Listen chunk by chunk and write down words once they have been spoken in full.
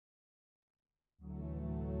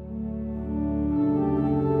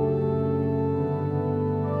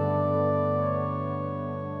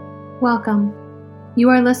Welcome. You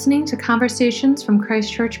are listening to Conversations from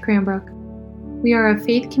Christ Church Cranbrook. We are a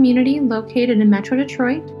faith community located in Metro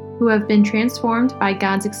Detroit who have been transformed by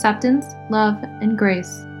God's acceptance, love, and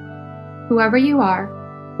grace. Whoever you are,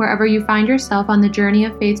 wherever you find yourself on the journey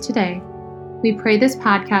of faith today, we pray this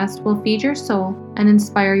podcast will feed your soul and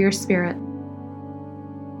inspire your spirit.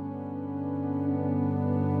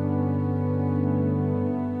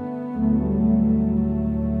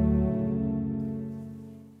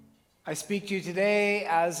 I speak to you today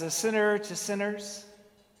as a sinner to sinners,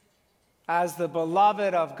 as the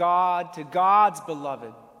beloved of God to God's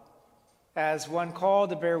beloved, as one called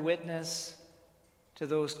to bear witness to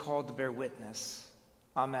those called to bear witness.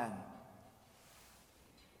 Amen.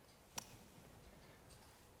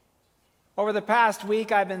 Over the past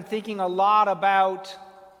week, I've been thinking a lot about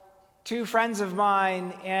two friends of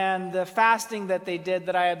mine and the fasting that they did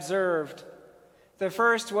that I observed. The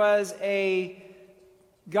first was a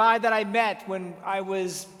guy that I met when I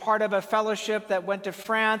was part of a fellowship that went to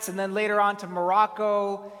France and then later on to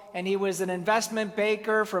Morocco, and he was an investment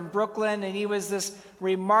banker from Brooklyn, and he was this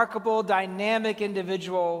remarkable, dynamic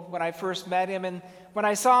individual when I first met him. And when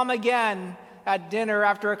I saw him again at dinner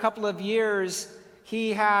after a couple of years,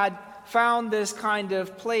 he had found this kind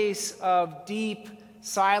of place of deep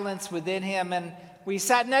silence within him, and we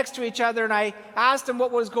sat next to each other, and I asked him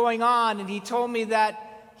what was going on, and he told me that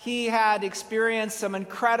he had experienced some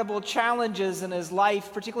incredible challenges in his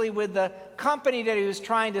life, particularly with the company that he was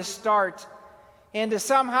trying to start. And to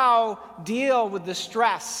somehow deal with the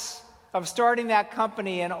stress of starting that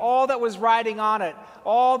company and all that was riding on it,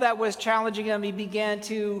 all that was challenging him, he began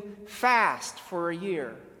to fast for a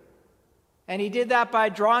year. And he did that by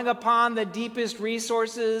drawing upon the deepest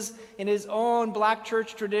resources in his own Black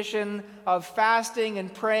church tradition of fasting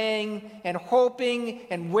and praying and hoping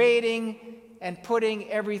and waiting and putting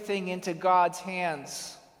everything into God's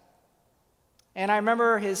hands. And I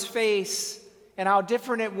remember his face and how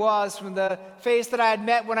different it was from the face that I had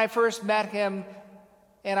met when I first met him.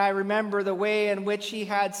 And I remember the way in which he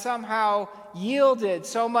had somehow yielded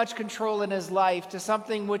so much control in his life to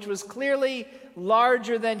something which was clearly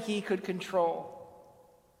larger than he could control.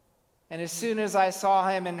 And as soon as I saw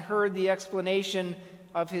him and heard the explanation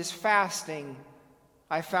of his fasting,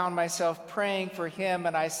 I found myself praying for him,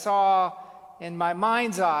 and I saw in my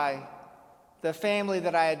mind's eye the family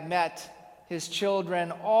that I had met, his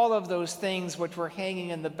children, all of those things which were hanging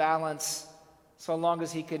in the balance so long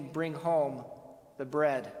as he could bring home the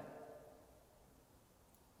bread.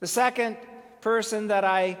 The second person that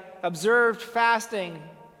I observed fasting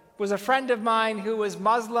was a friend of mine who was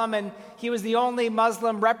Muslim, and he was the only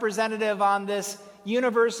Muslim representative on this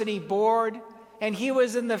university board, and he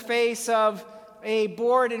was in the face of a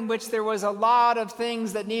board in which there was a lot of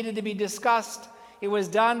things that needed to be discussed. It was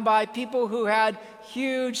done by people who had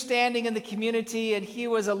huge standing in the community, and he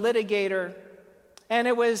was a litigator. And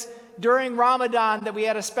it was during Ramadan that we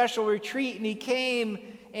had a special retreat, and he came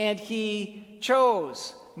and he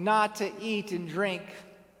chose not to eat and drink.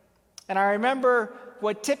 And I remember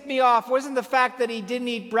what tipped me off wasn't the fact that he didn't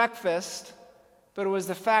eat breakfast, but it was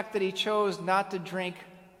the fact that he chose not to drink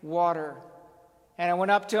water. And I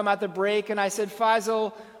went up to him at the break and I said,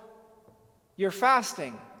 "Faisal, you're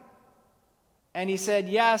fasting." And he said,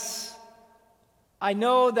 "Yes, I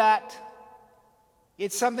know that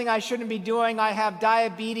it's something I shouldn't be doing. I have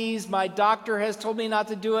diabetes. My doctor has told me not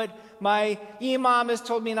to do it. My imam has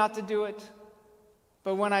told me not to do it.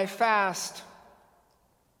 But when I fast,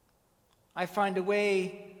 I find a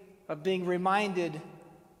way of being reminded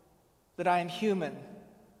that I am human.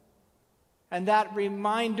 And that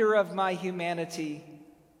reminder of my humanity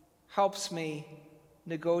helps me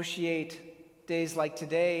negotiate days like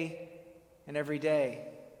today and every day."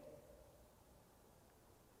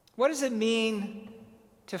 What does it mean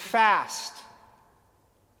to fast?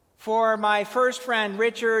 For my first friend,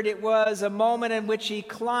 Richard, it was a moment in which he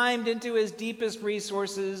climbed into his deepest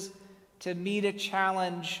resources to meet a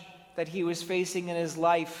challenge that he was facing in his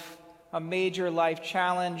life, a major life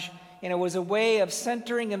challenge. And it was a way of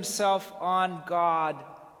centering himself on God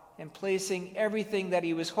and placing everything that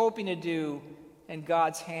he was hoping to do in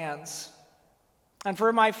God's hands. And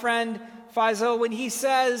for my friend Faisal, when he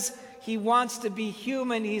says he wants to be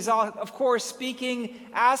human, he's of course speaking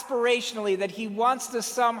aspirationally, that he wants to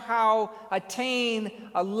somehow attain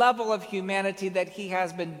a level of humanity that he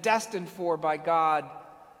has been destined for by God,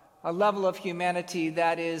 a level of humanity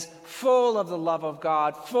that is full of the love of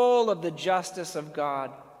God, full of the justice of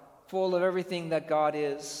God, full of everything that God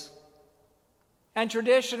is. And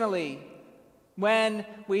traditionally, when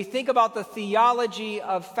we think about the theology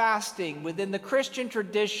of fasting within the Christian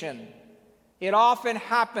tradition, it often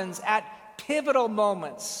happens at pivotal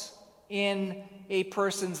moments in a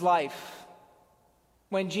person's life.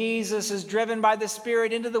 When Jesus is driven by the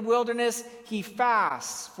Spirit into the wilderness, he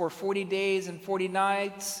fasts for 40 days and 40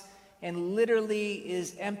 nights and literally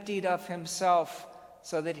is emptied of himself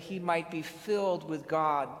so that he might be filled with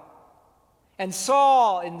God. And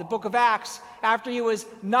Saul, in the book of Acts, after he was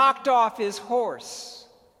knocked off his horse,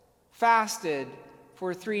 fasted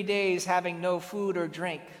for 3 days, having no food or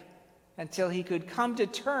drink, until he could come to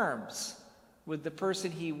terms with the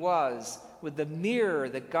person he was, with the mirror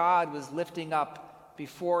that God was lifting up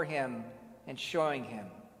before him and showing him.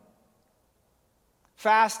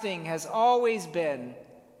 Fasting has always been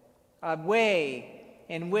a way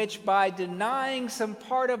in which, by denying some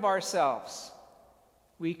part of ourselves,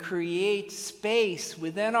 we create space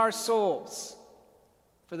within our souls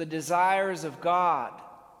for the desires of God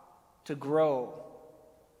to grow,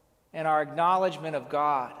 and our acknowledgement of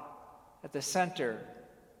God at the center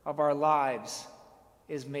of our lives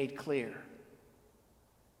is made clear.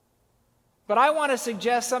 But I want to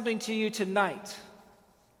suggest something to you tonight,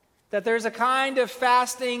 that there's a kind of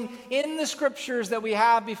fasting in the scriptures that we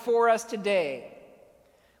have before us today,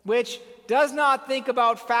 which does not think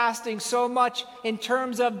about fasting so much in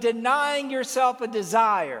terms of denying yourself a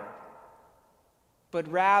desire, but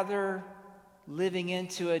rather living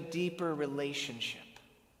into a deeper relationship.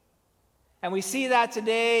 And we see that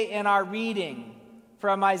today in our reading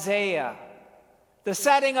from Isaiah. The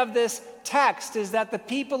setting of this text is that the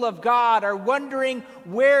people of God are wondering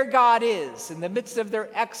where God is in the midst of their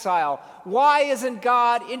exile. Why isn't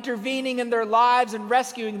God intervening in their lives and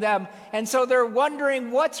rescuing them? And so they're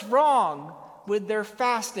wondering what's wrong with their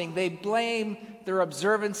fasting. They blame their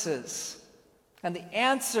observances. And the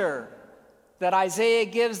answer that Isaiah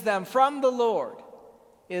gives them from the Lord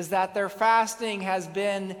is that their fasting has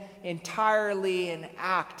been entirely an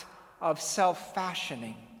act of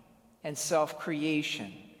self-fashioning and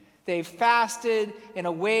self-creation. They've fasted in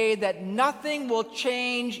a way that nothing will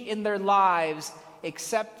change in their lives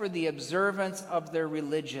except for the observance of their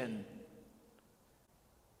religion.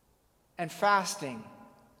 And fasting,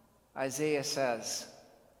 Isaiah says,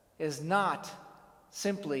 is not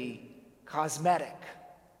simply cosmetic.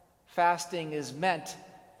 Fasting is meant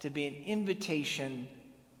to be an invitation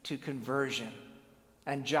to conversion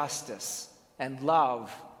and justice and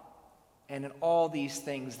love. And in all these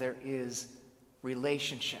things there is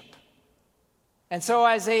relationship. And so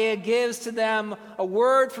Isaiah gives to them a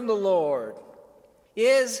word from the Lord.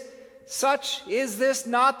 Is this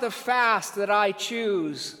not the fast that I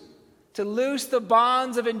choose? To loose the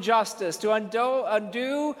bonds of injustice, to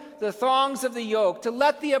undo the thongs of the yoke, to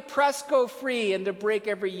let the oppressed go free, and to break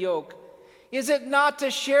every yoke? Is it not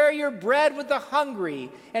to share your bread with the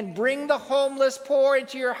hungry and bring the homeless poor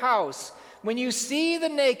into your house? When you see the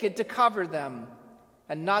naked, to cover them,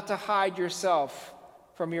 and not to hide yourself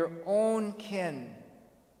from your own kin.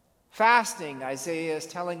 Fasting, Isaiah is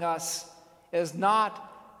telling us, is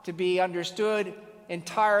not to be understood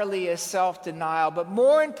entirely as self-denial, but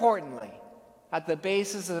more importantly, at the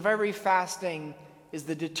basis of every fasting is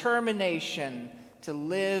the determination to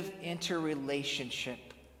live into relationship.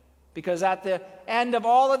 Because at the end of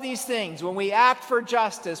all of these things, when we act for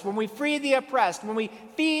justice, when we free the oppressed, when we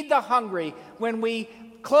feed the hungry, when we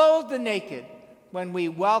clothe the naked, when we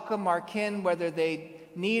welcome our kin, whether they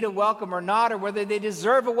need a welcome or not, or whether they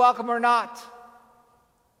deserve a welcome or not,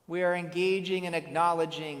 we are engaging and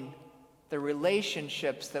acknowledging the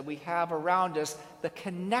relationships that we have around us, the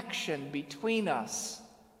connection between us,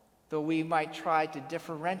 though we might try to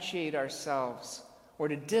differentiate ourselves or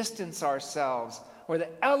to distance ourselves or to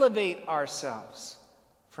elevate ourselves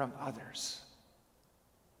from others.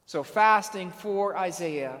 So fasting for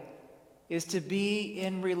Isaiah is to be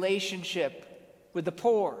in relationship with the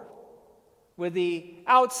poor, with the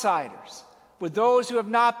outsiders, with those who have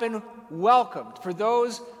not been welcomed, for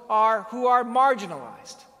those who are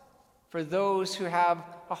marginalized, for those who have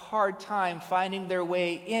a hard time finding their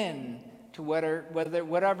way in to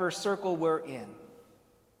whatever circle we're in.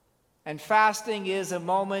 And fasting is a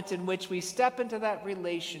moment in which we step into that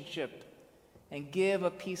relationship and give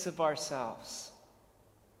a piece of ourselves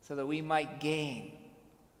so that we might gain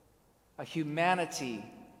a humanity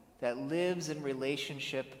that lives in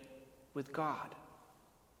relationship with God.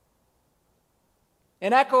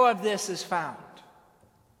 An echo of this is found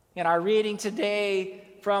in our reading today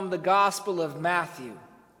from the Gospel of Matthew,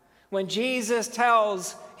 when Jesus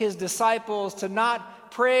tells his disciples to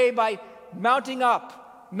not pray by mounting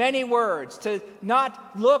up many words, to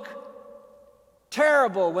not look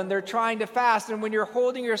terrible when they're trying to fast and when you're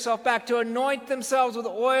holding yourself back, to anoint themselves with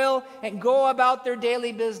oil and go about their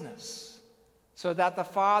daily business, so that the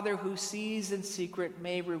Father who sees in secret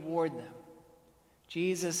may reward them.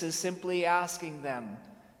 Jesus is simply asking them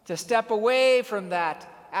to step away from that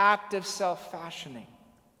act of self-fashioning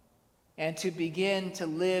and to begin to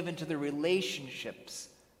live into the relationships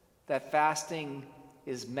that fasting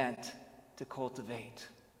is meant to cultivate.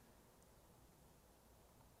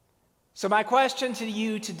 So my question to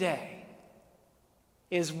you today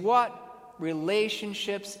is, what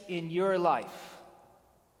relationships in your life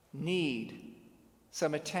need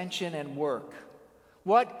some attention and work?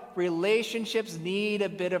 What relationships need a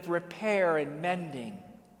bit of repair and mending?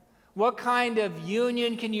 What kind of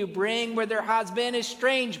union can you bring where there has been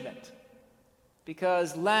estrangement?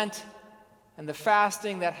 Because Lent and the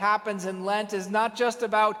fasting that happens in Lent is not just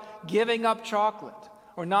about giving up chocolate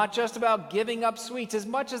or not just about giving up sweets, as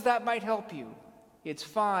much as that might help you. It's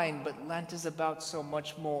fine, but Lent is about so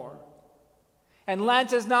much more. And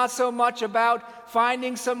Lent is not so much about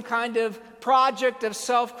finding some kind of project of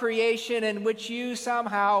self-creation in which you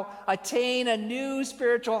somehow attain a new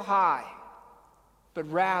spiritual high,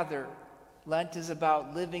 but rather, Lent is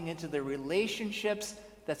about living into the relationships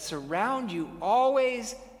that surround you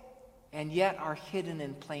always and yet are hidden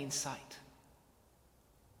in plain sight.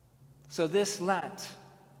 So this Lent,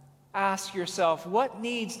 ask yourself, what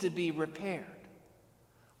needs to be repaired?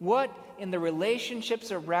 What in the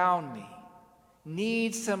relationships around me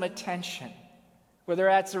needs some attention? Whether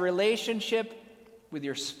that's a relationship with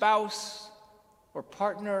your spouse or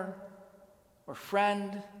partner or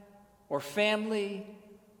friend or family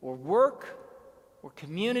or work or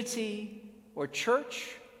community or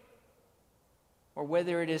church, or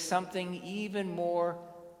whether it is something even more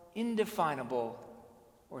indefinable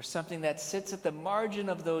or something that sits at the margin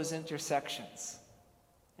of those intersections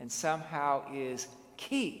and somehow is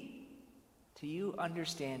key to you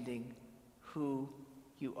understanding who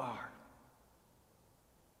you are.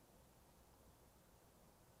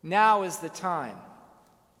 Now is the time.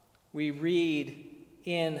 We read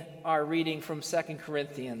in our reading from 2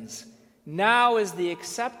 Corinthians, now is the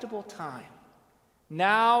acceptable time.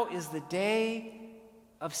 Now is the day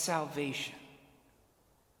of salvation.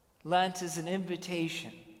 Lent is an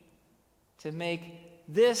invitation to make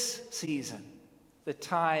this season the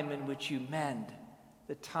time in which you mend,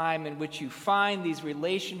 the time in which you find these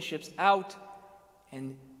relationships out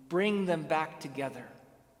and bring them back together,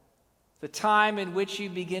 the time in which you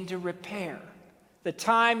begin to repair, the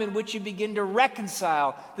time in which you begin to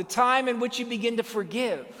reconcile, the time in which you begin to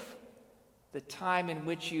forgive, the time in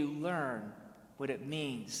which you learn what it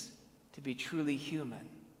means to be truly human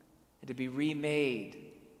and to be remade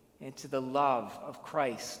into the love of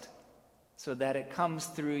Christ so that it comes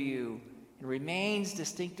through you and remains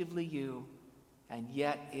distinctively you and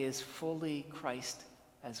yet is fully Christ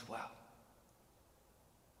as well.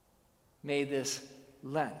 May this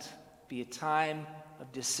Lent be a time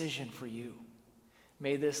of decision for you.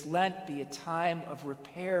 May this Lent be a time of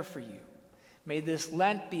repair for you. May this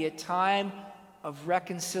Lent be a time of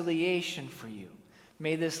reconciliation for you.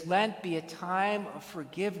 May this Lent be a time of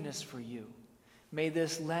forgiveness for you. May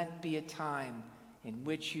this Lent be a time in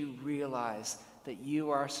which you realize that you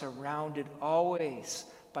are surrounded always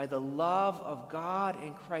by the love of God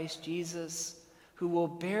in Christ Jesus, who will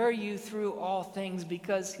bear you through all things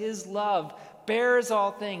because his love bears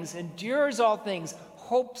all things, endures all things,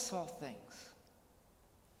 hopes all things,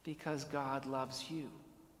 because God loves you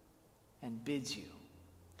and bids you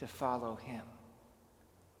to follow him.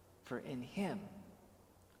 For in him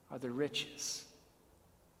are the riches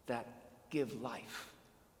that give life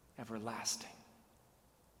everlasting.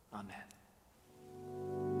 Amen.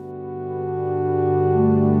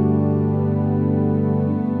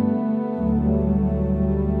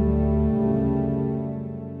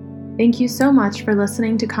 Thank you so much for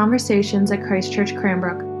listening to Conversations at Christ Church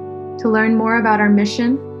Cranbrook. To learn more about our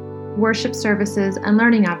mission, worship services, and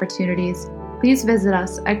learning opportunities, please visit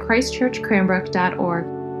us at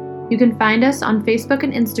christchurchcranbrook.org. You can find us on Facebook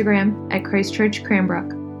and Instagram at Christ Church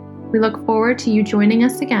Cranbrook. We look forward to you joining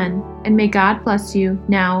us again, and may God bless you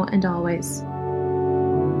now and always.